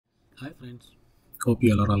Hi friends, hope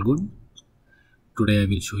you all are all good. Today I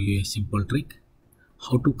will show you a simple trick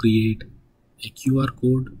how to create a QR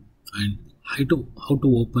code and how to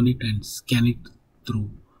open it and scan it through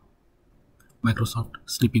Microsoft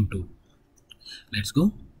Snipping tool. Let's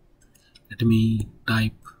go. Let me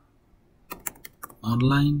type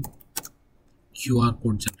online QR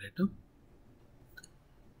code generator.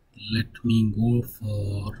 Let me go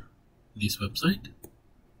for this website.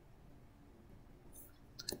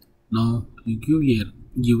 Now you give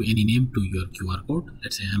any name to your QR code.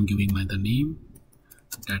 Let's say I'm giving the name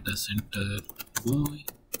data center boy.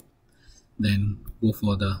 Then go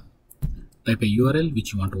for the type a URL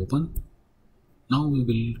which you want to open. Now we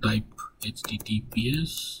will type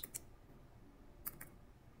https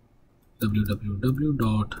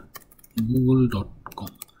www.google.com.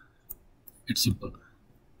 It's simple.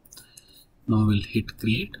 Now we'll hit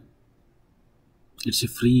create. It's a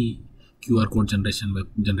free QR code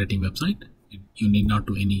generating website. You need not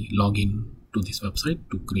do any login to this website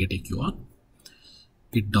to create a QR.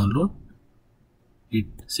 Hit download. Hit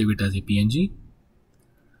save it as a PNG.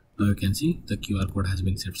 Now you can see the QR code has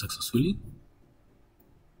been saved successfully.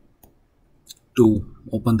 To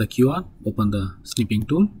open the QR, open the snipping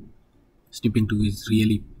tool. Snipping tool is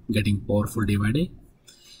really getting powerful day by day.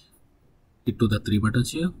 Hit to the three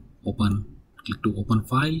buttons here. Click to open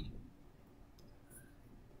file.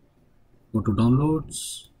 Go to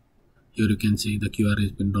downloads. Here you can see the QR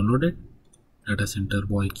has been downloaded. Data center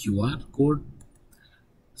boy QR code.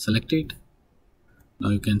 Select it. Now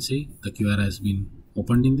you can see the QR has been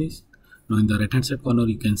opened in this. Now in the right hand side corner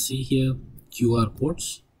you can see here QR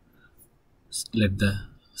codes. Let the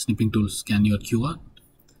snipping tool scan your QR.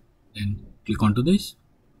 Then click onto this.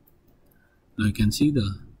 Now you can see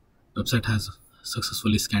the website has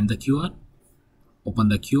successfully scanned the QR. Open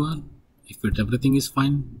the QR. If everything is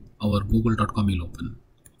fine, our google.com will open.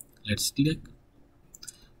 Let's click.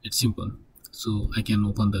 It's simple. So I can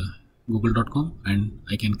open the google.com and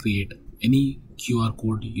I can create any QR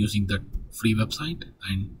code using that free website,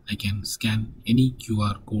 and I can scan any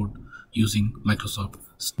QR code using Microsoft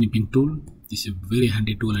Snipping tool. This is a very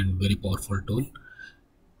handy tool and very powerful tool.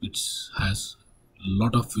 It has a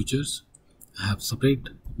lot of features. I have separate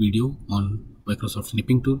video on Microsoft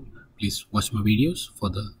Snipping tool. Please watch my videos for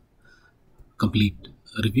the complete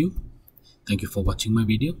review. Thank you for watching my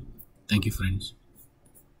video. Thank you friends.